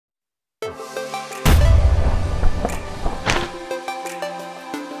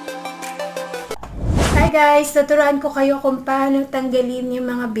Guys, tuturuan ko kayo kung paano tanggalin yung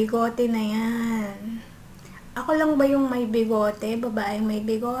mga bigote na yan. Ako lang ba yung may bigote? Babaeng may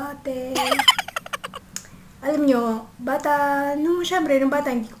bigote? Alam nyo, syempre, nung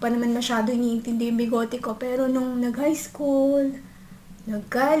bata, hindi ko pa naman masyado iniintindi yung bigote ko. Pero nung nag-high school,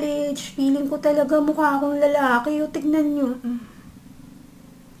 nag-college, feeling ko talaga mukha akong lalaki. O, tignan nyo.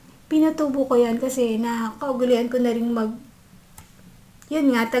 Pinatubo ko yan kasi nakakaugalian ko na rin yun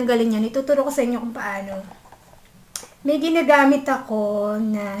nga, tanggalin yan. Ituturo ko sa inyo kung paano. May ginagamit ako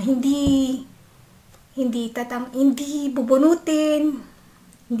na hindi bubunutin,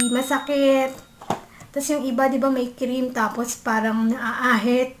 hindi masakit. Tapos yung iba, di ba, may cream tapos parang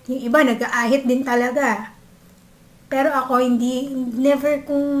naaahit. Yung iba, nag-aahit din talaga. Pero ako, never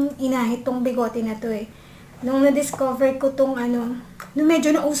kong inahit tong bigote na to eh. Nung na-discover ko tong nung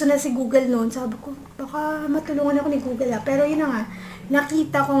medyo nauso na si Google noon, sabi ko, baka matulungan ako ni Google Pero yun na nga,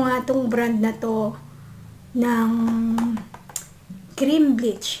 nakita ko nga tong brand na to ng cream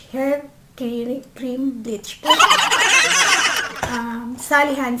bleach, hair cream bleach.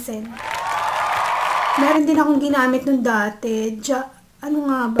 Sally Hansen. Meron din akong ginamit nung dati. Ano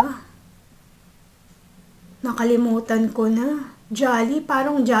nga ba? Nakalimutan ko na.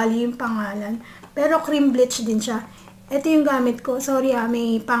 Parang Jolly yung pangalan. Pero cream bleach din siya. Ito yung gamit ko. Sorry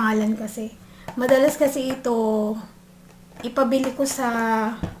may pangalan kasi. Madalas kasi ito ipabili ko sa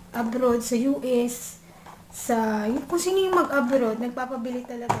abroad, sa US, kung sino yung mag-abroad, nagpapabili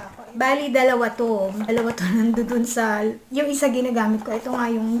talaga ako. Bali, dalawa to nandun sa, yung isa ginagamit ko. Ito nga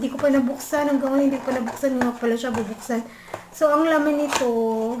yung, hindi ko pa nabuksan, hanggang ngayon hindi ko pa nabuksan, nga pala siya bubuksan. So, ang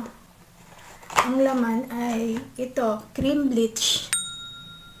laman ay ito, cream bleach.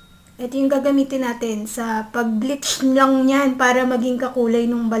 Ito yung gagamitin natin sa pag-bleach lang yan para maging kakulay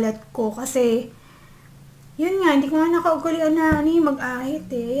ng balat ko. Kasi, yun nga, hindi ko nga nakaugalian na mag-ahit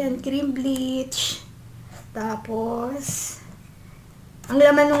eh. Yan, cream bleach. Tapos, ang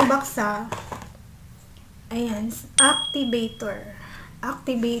laman ng baksa, ayan, activator.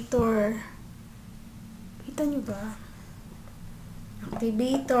 Kita nyo ba?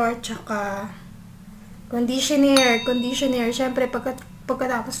 Activator, tsaka conditioner. Siyempre,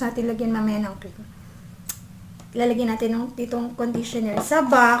 pagkatapos natin lagyan mamaya ng cream, lalagyan natin itong conditioner. Sa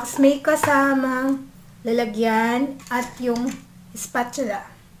box, may kasamang lalagyan at yung spatula.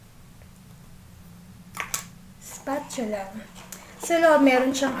 Sa loob,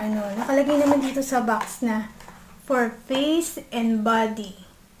 meron siyang nakalagay naman dito sa box na for face and body.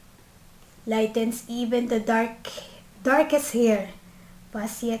 Lightens even the darkest hair.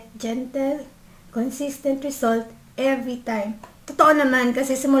 Fast yet gentle, consistent result every time. Totoo naman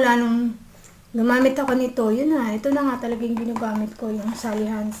kasi simula nung gumamit ako nito, ito na nga talaga yung ginagamit ko, yung Sally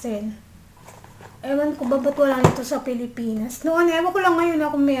Hansen. Ewan ko ba ba't wala nito sa Pilipinas? Noon, ewan ko lang ngayon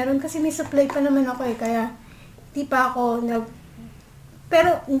kung meron kasi may supply pa naman ako eh, kaya hindi pa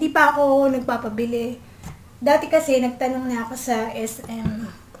ako nagpapabili. Dati kasi nagtanong na ako sa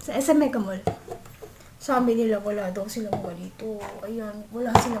SM Mega Mall. Sabi nila wala daw silang ganito. Ayun,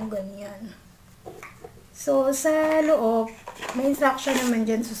 wala silang ganyan. So, sa loob, may instruction naman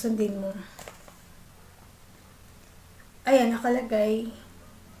dyan, susundin mo. Ayan, nakalagay,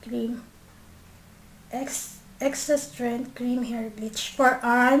 cream. Extra strength cream hair bleach for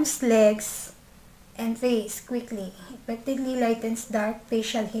arms, legs, and face quickly. Effectively lightens dark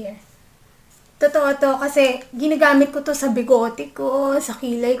facial hair. Totoo to kasi ginagamit ko to sa bigote ko, sa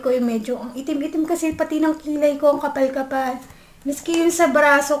kilay ko, yung medyo ang itim-itim kasi pati ng kilay ko, ang kapal-kapal. Miski yung sa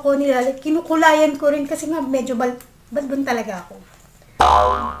braso ko kinukulayan ko rin kasi nga medyo balbon talaga ako.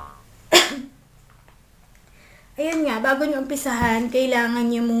 Ayan nga, bago nyo umpisahan, kailangan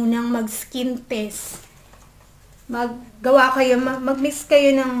nyo munang mag-skin test. Mag-mix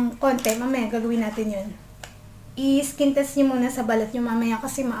kayo ng konti. Mamaya, gagawin natin yun. I-skin test nyo muna sa balat nyo mamaya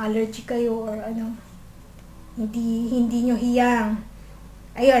kasi ma-allergy kayo or hindi nyo hiyang.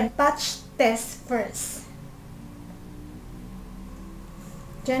 Ayun, patch test first.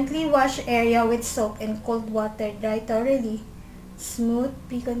 Gently wash area with soap and cold water. Dry thoroughly. Smooth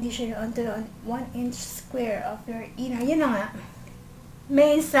pre-conditioner onto 1-inch square of your inner. Yun na nga.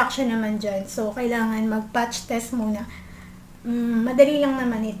 May instruction naman dyan. So, kailangan mag-patch test muna. Madali lang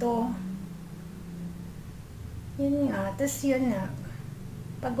naman ito. Yun nga. Tapos yun na.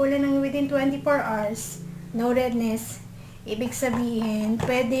 Pag wala nang within 24 hours, no redness, ibig sabihin,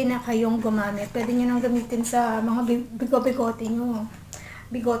 pwede na kayong gumamit. Pwede nyo nang gamitin sa mga bigote nyo.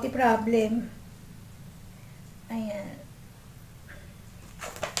 Bigote problem. Ayan.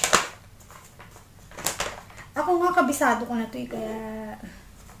 Ako nga kabisado ko na ito kaya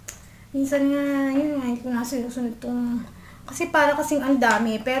minsan nga, yun nga, hindi ko na sinusunod itong Kasi para kasing ang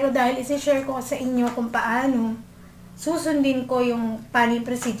dami. Pero dahil isi-share ko sa inyo kung paano, susundin ko yung paano yung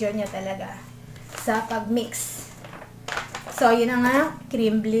procedure niya talaga sa pag-mix. So, yun na nga.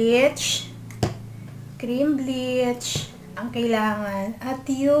 Cream bleach. Cream bleach ang kailangan. At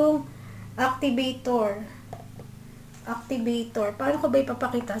yung activator. Activator. Paano ko ba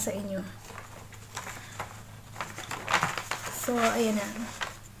ipapakita sa inyo? So, ayan na.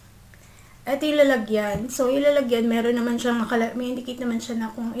 At ilalagyan. So, ilalagyan. Meron naman siyang, may indicate naman siya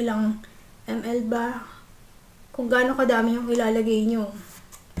na kung ilang ml ba. Kung gaano kadami yung ilalagay nyo.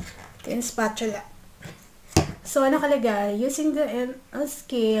 Ito yung spatula. So, nakalagay, using the ml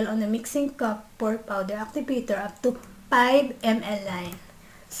scale on the mixing cup, pour powder activator up to 5 ml line.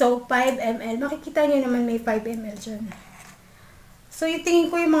 So, 5 ml. Makikita nyo naman may 5 ml dyan. So, yung tingin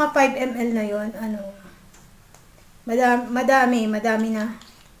ko yung mga 5 ml na yon madami na.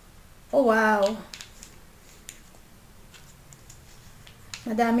 Oh, wow.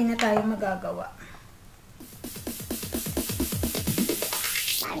 Madami na tayong magagawa.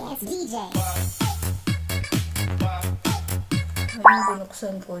 Yes, DJ. Ngayon,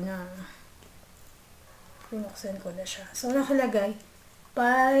 binuksan ko na. Binuksan ko na siya. So, nakalagay,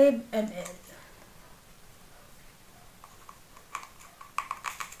 5 ml.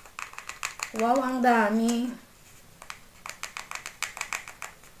 Wow, ang dami.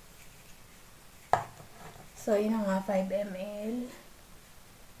 So, yun na nga, 5 ml.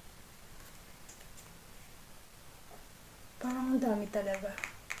 Parang ang dami talaga.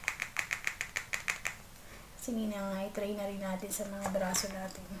 Sige na nga, i-try na rin natin sa mga braso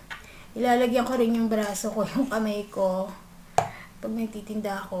natin. Ilalagyan ko rin yung braso ko, yung kamay ko. Pag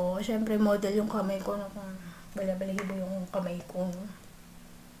nagtitinda ako, syempre model yung kamay ko, no, kung balabalahibo yung kamay ko. No.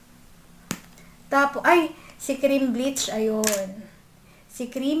 Tapos, ay, si cream bleach, ayun. Si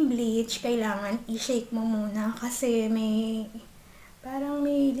cream bleach, kailangan i-shake mo muna kasi may, parang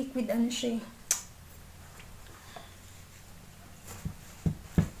may liquid ano siya.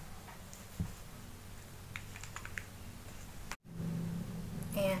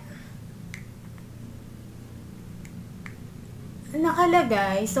 Ayan.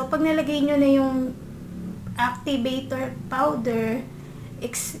 Nakalagay, so pag nalagay nyo na yung activator powder,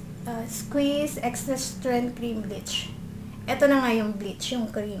 squeeze extra strength cream bleach. Ito na nga yung bleach, yung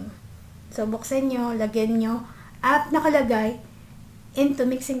cream. So, buksan nyo, lagyan nyo, at nakalagay, into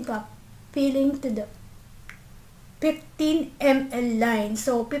mixing cup, filling to the 15 ml line.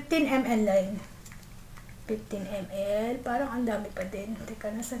 So, 15 ml line. 15 ml, parang ang dami pa din.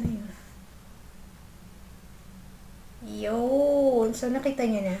 Teka, nasa na yun? Yun. So, nakita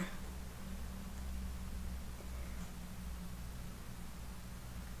nyo na.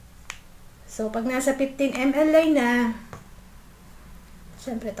 So, pag nasa 15 ml line na,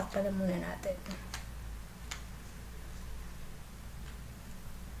 siyempre, takpan na muna natin.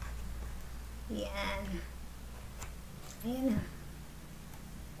 Yan. Ayan na.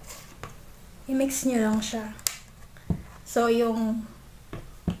 I-mix nyo lang siya. So, yung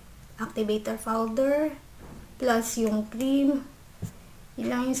activator powder plus yung cream, yun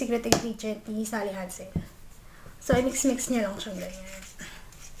lang yung secret ingredient ni Sally Hansen. So, i-mix-mix nyo lang siya ganyan.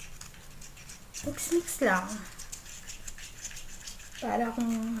 Mix-mix lang. Para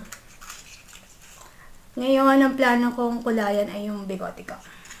kung ngayon ang plano kong kulayan ay yung bigote ko.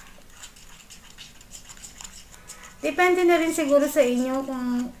 Depende na rin siguro sa inyo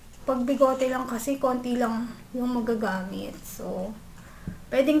kung pag bigote lang kasi konti lang yung magagamit. So,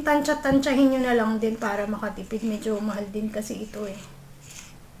 pwedeng tansya-tansyahin nyo na lang din para makatipid. Medyo mahal din kasi ito eh.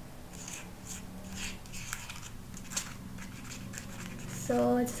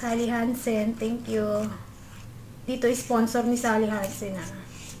 So, Sally Hansen, thank you. Dito sponsor ni Sally Hansen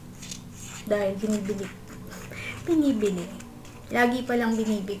dahil binibili. Lagi palang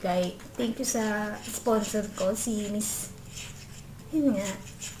binibigay. Thank you sa sponsor ko, si Miss, yun nga,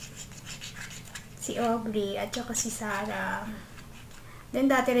 si Aubrey at saka si Sarah. Then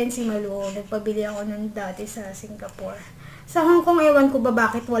dati rin si Malu, nagpabili ako nun dati sa Singapore. Sa Hong Kong, ewan ko ba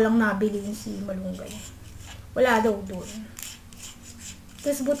bakit walang nabili si Malunggay. Wala daw doon.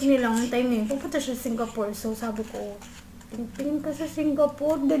 Tapos buti nilang, yung time na yun, pupunta siya sa Singapore. So, sabi ko, tingin ka sa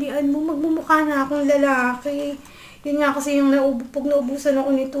Singapore, dalian mo, magmumukha na akong lalaki. Yun nga kasi yung pag naubusan ako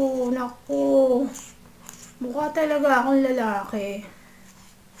nito, naku, mukha talaga akong lalaki.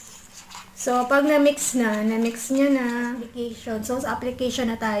 So, pag na-mix niya na, application. So, sa application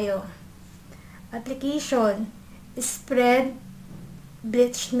na tayo. Application, spread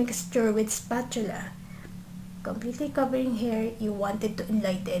bleach mixture with spatula. Completely covering hair you wanted to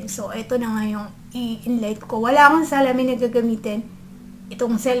enlighten. So, ito na nga yung i-enlight ko. Wala akong salamin na gagamitin.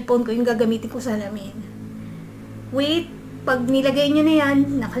 Itong cellphone ko yung gagamitin ko salamin. Wait Pag nilagay nyo na yan,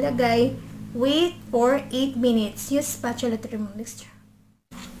 nakalagay, wait for 8 minutes. Use spatula to remove mixture.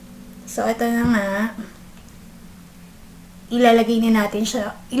 So, ito na nga. Ilalagay na natin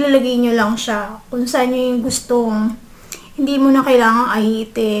siya. Ilalagay nyo lang siya kung saan nyo yung gustong. Hindi mo na kailangang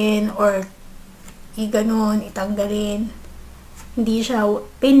ahitin or i-ganon, itanggalin. Hindi siya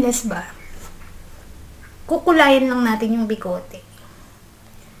painless ba? Kukulayan lang natin yung bigote.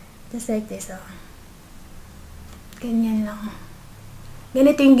 Just like this, oh. Ganyan lang.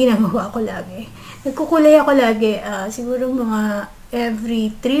 Ganito yung ginagawa ko lagi. Nagkukulay ako lagi. Siguro mga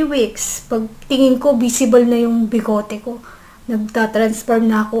every 3 weeks. Pag tingin ko, visible na yung bigote ko.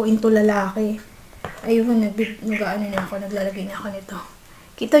 Nagtatransform na ako into lalaki. Ayun, nag-ano na ako. Naglalagay na ako nito.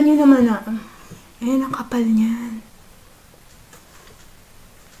 Kita nyo naman na. Ayan, ang kapal niyan.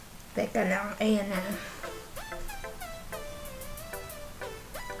 Teka lang. Ayan na.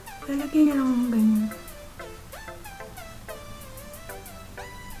 Lalagay na lang ganyan.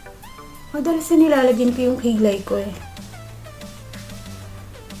 Madalas na nilalagyan ko yung kilay ko eh.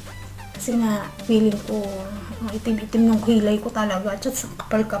 Kasi nga, feeling ko, ang itim-itim ng kilay ko talaga. Tsaka ang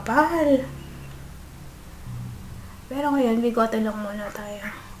kapal-kapal. Pero ngayon, bigote lang muna tayo.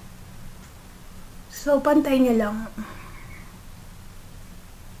 So, pantay niya lang.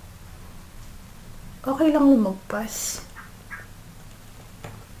 Okay lang lumagpas.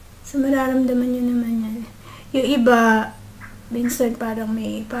 So, mararamdaman nyo naman yan. Yung iba, minsan parang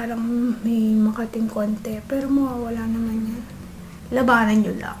may makating konti. Pero mawawala naman yan. Labanan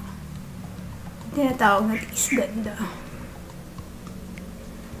nyo lang. Tinatawag na is ganda.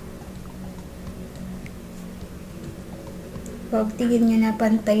 Pag tingin nyo na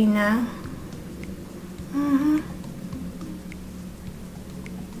pantay na.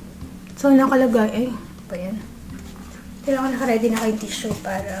 So, nakalagay. Pa yan. Kailangan naka-ready na kayo tissue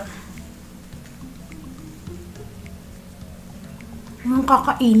para yung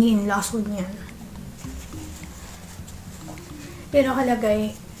kakainin, lason yan. Pero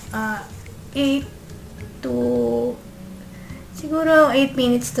nakalagay 8 to siguro 8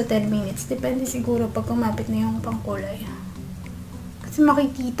 minutes to 10 minutes. Depende siguro pag kumapit na yung pangkulay. Kasi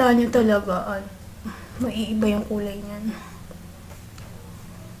makikita nyo talaga maiiba yung kulay niyan.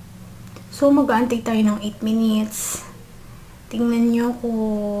 So, mag-aantay tayo ng 8 minutes. Tingnan nyo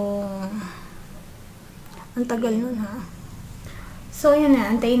kung ang tagal nun ha. So, yun na.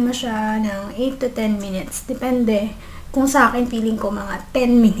 Antayin mo siya ng 8 to 10 minutes. Depende. Kung sa akin, feeling ko mga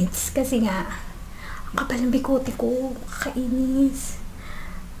 10 minutes. Kasi nga, ang kapal ng bigote ko. Kakainis.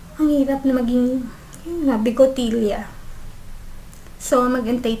 Ang hirap na maging, yun nga, bigotilya. So,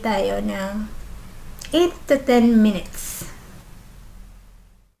 mag-antay tayo ng 8 to 10 minutes.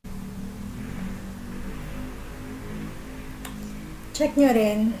 Check nyo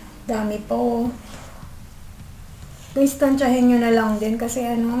rin. Dami po. Please, tansyahin nyo na lang din kasi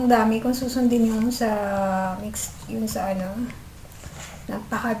ang dami kung susundin yung sa mix, yung sa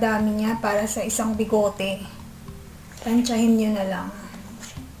napakadami niya para sa isang bigote. Tansyahin nyo na lang.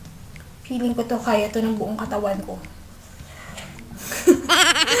 Feeling ko to kaya to ng buong katawan ko.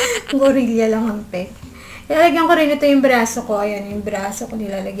 Gorilla lang ang pek. Ilalagyan ko rin ito yung braso ko. Ayan, yung braso ko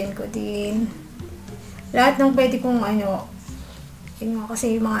nilalagyan ko din. Lahat ng pwede kong yun nga,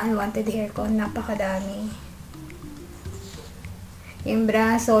 kasi yung mga unwanted hair ko, napakadami. Yung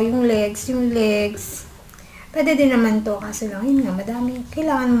braso, yung legs. Pwede din naman to, kasi lang, yun nga, madami.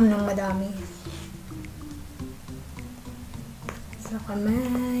 Kailangan mo ng madami. Sa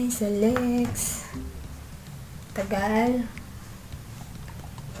kamay, sa legs. Tagal.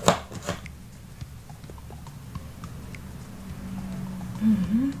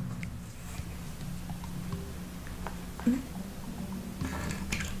 Mm-hmm.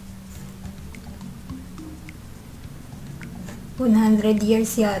 100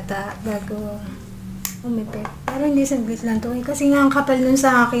 years yata bago umipit. Pero hindi saglit lang to. Kasi nga ang kapal nun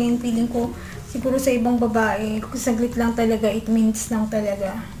sa akin, feeling ko siguro sa ibang babae, saglit lang talaga, 8 minutes lang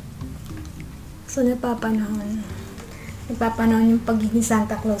talaga. So, napapanahon yung pagiging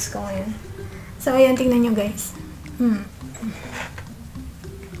Santa Claus ko ngayon. So, ayan, tingnan nyo guys.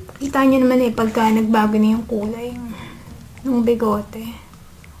 Kita nyo naman pagka nagbago na yung kulay ng bigote.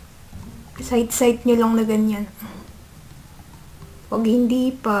 Side-side nyo lang na ganyan. Pag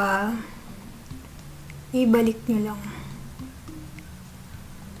hindi pa, ibalik nyo lang.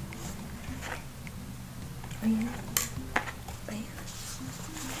 Ayan.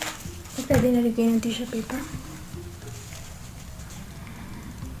 Pwede nalagay ng tissue paper.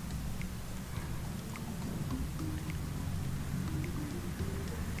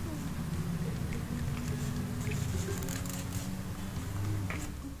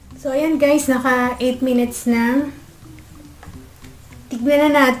 So, ayan guys, naka 8 minutes na.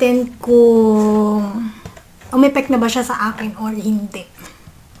 tignan na natin kung umepek na ba siya sa akin or hindi.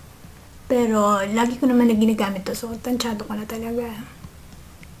 Pero, lagi ko naman na ginagamit to. So, tansyado ko na talaga.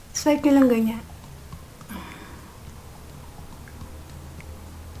 Swipe nyo lang ganyan.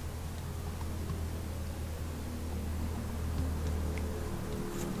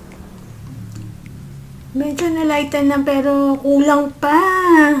 Medyo nalighten na pero kulang pa.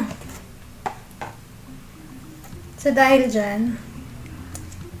 So, dahil dyan,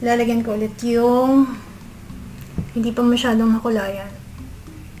 lalagyan ko ulit yung hindi pa masyadong makulayan.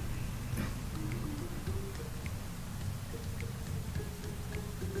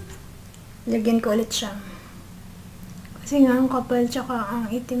 Lagyan ko ulit siya. Kasi nga, ang kapal tsaka ang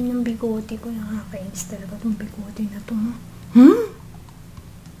itim ng bigote ko. Nakakainis talaga itong bigote na ito.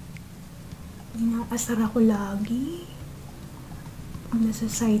 Inaasar ako lagi. Nasa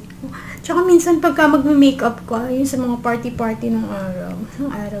side ko. Tsaka minsan pagka mag-makeup ka, yun sa mga party-party ng araw.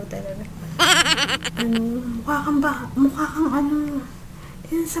 Ng araw talaga. Mukha kang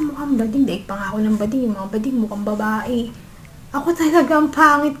yun sa mukhang bading. Daig pa nga ako ng bading. Yung mga bading mukhang babae. Ako talaga ang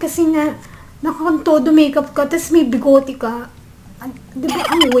pangit kasi nga, nakakantodo makeup ka, tas may bigote ka. Di ba,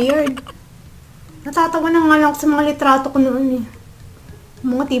 ang weird. Natatawa na nga lang ako sa mga litrato ko noon eh.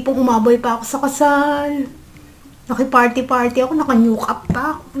 Mga tipong umaboy pa ako sa kasal. Naki-party-party ako, naka-nuke up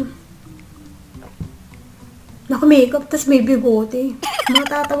pa ako. Naka-makeup, tas may bigote.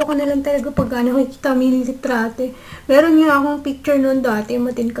 Matatawa ko na lang talaga pag nakikita mo yung litrato. Meron nga akong picture noon dati,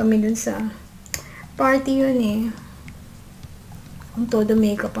 matin kami dun sa party yun eh. Kung todo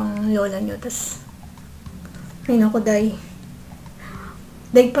makeup ang lola nyo, tas ay naku, day.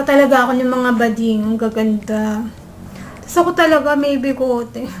 Daig pa talaga ako ng mga bading, ang gaganda. Tas ako talaga may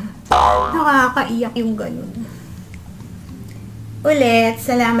bigote. Nakakaiyak yung ganun. Ulit,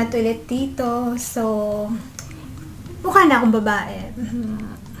 salamat ulit dito. So, mukha na akong babae.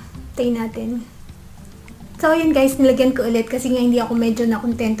 Tayo natin. So, yun guys, nilagyan ko ulit kasi nga hindi ako medyo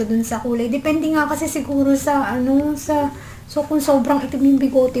nakontento dun sa kulay. Depende nga kasi siguro sa so kung sobrang itim yung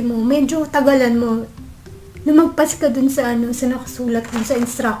bigote mo, medyo tagalan mo. Lumagpas ka dun sa sa nakasulat dun sa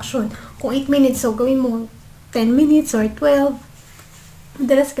instruction. Kung 8 minutes, so gawin mo 10 minutes or 12.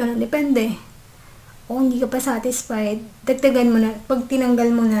 Madalas ganun, depende. O hindi ka pa satisfied, dagdagan mo na. Pag tinanggal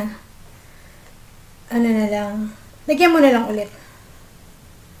mo na, na lang, lagyan mo na lang ulit.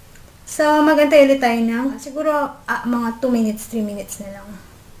 So, magantay ulit tayo ng, siguro, mga 2 minutes, 3 minutes na lang.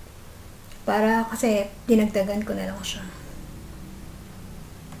 Para, kasi, dinagdagan ko na lang siya.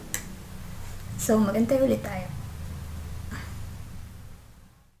 So, magantay ulit tayo.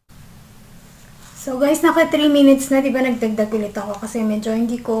 So, guys, naka 3 minutes na, diba, nagdagdag ulit ako kasi medyo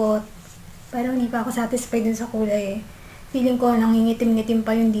parang hindi pa ako satisfied dun sa kulay eh. Feeling ko, nangingitim-ngitim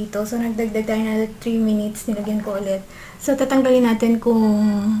pa yun dito. So, nagdagdag tayo na 3 minutes, nilagyan ko ulit. So, tatanggalin natin kung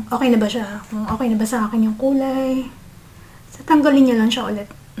okay na ba siya. Kung okay na ba sa akin yung kulay. So, tanggalin nyo lang siya ulit.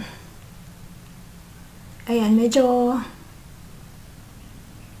 Ayan, medyo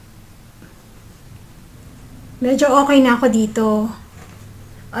okay na ako dito.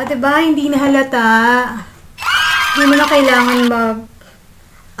 O, diba? Hindi na halata. Hindi mo na kailangan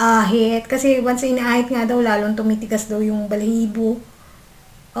ahit. Kasi once inaahit nga daw, lalong tumitigas daw yung balahibo.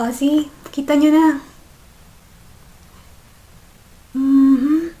 O, see? Kita nyo na.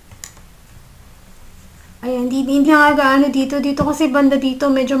 Ayan, hindi na gaano dito. Dito kasi banda dito,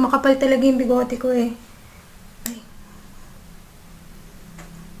 medyo makapal talaga yung bigote ko eh. Ay.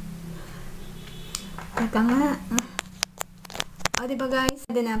 Teka nga. O, diba guys?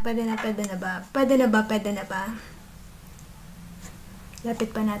 Pwede na ba? Lapit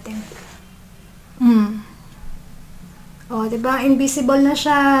pa natin. O, diba? Invisible na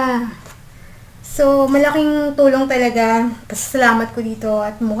siya. So, malaking tulong talaga. Pasalamat ko dito.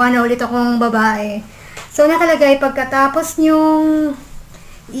 At mukha na ulit akong babae. So, nakalagay pagkatapos nyong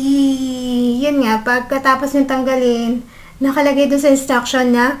pagkatapos nyong tanggalin, nakalagay doon sa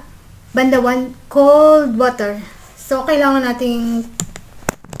instruction na bandawan cold water. So, kailangan nating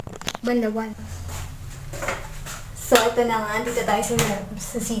bandawan. So, ito na nga. Dito tayo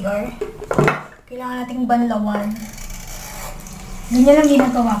sa CR. Kailangan nating banlawan. Ganyan lang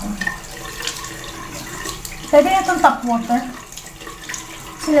ginagawa ko. Pwede na itong tap water.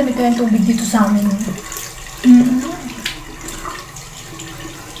 Kasi lamig ko yung tubig dito sa amin.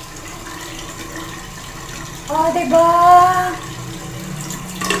 Oh, diba?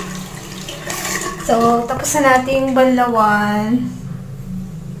 So, tapos na nating banlawan.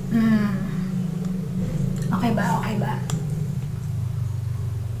 Okay ba?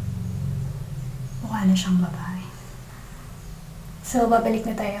 Mukha na siyang babae. So, babalik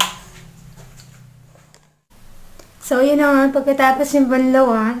na tayo. So, yun na nga. Pagkatapos yung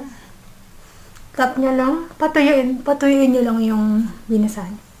banlawan, tap nyo lang. Patuyuin nyo lang yung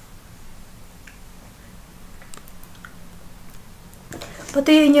binasan.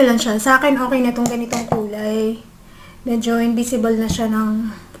 Patuyuin nyo lang siya. Sa akin, okay na itong ganitong kulay. Medyo invisible na siya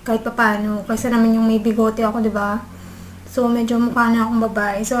ng kahit paano. Kaysa naman yung may bigote ako, diba? So, medyo mukha na akong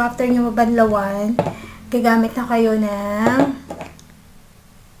babae. So, after nyo mabanlawan, gagamit na kayo ng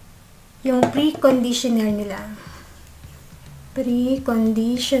yung pre-conditioner nila.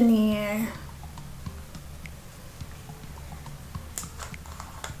 Pre-conditioner.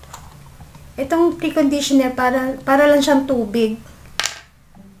 Itong pre-conditioner, para lang siyang tubig.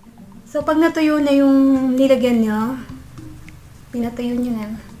 So, pag natuyo na yung nilagyan nyo, pinatuyo nyo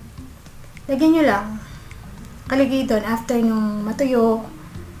na. Lagyan nyo lang. Kaligay doon, after nung matuyo,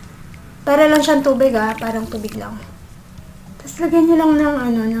 para lang siyang tubig parang tubig lang. Tapos, lagyan nyo lang ng,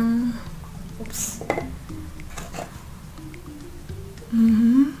 oops.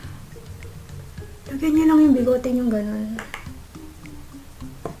 Lagyan nyo lang yung bigote nyo ganun.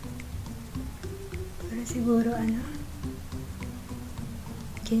 Para siguro,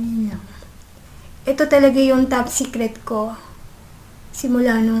 ganyan lang. Ito talaga yung top secret ko.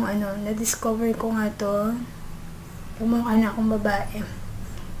 Simula nung na-discover ko nga to. Kumukha na akong babae.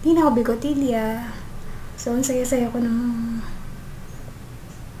 Hindi na ako bigotilya. So, ang saya-saya ko nung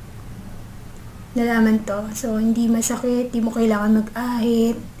nalaman to. So, hindi masakit. Hindi mo kailangan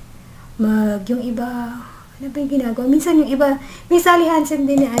mag-ahit. Yung iba, ano ba yung ginagawa? Minsan yung iba, may Sally Hansen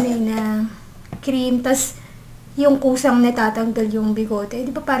din na cream. Tas, yung kusang natatanggal yung bigote. Di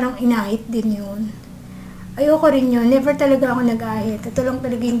ba parang inahit din yun? Ayoko rin yun. Never talaga ako nag-ahit. Ito lang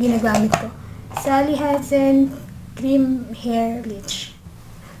talaga yung ginagamit ko. Sally Hansen Cream Hair Bleach.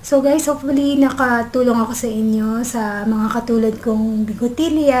 So guys, hopefully nakatulong ako sa inyo sa mga katulad kong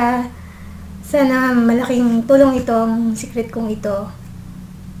bigotilya. Sana malaking tulong itong secret kong ito.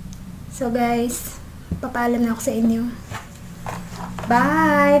 So guys, papaalam na ako sa inyo.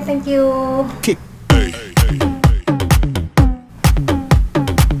 Bye! Thank you! Kick.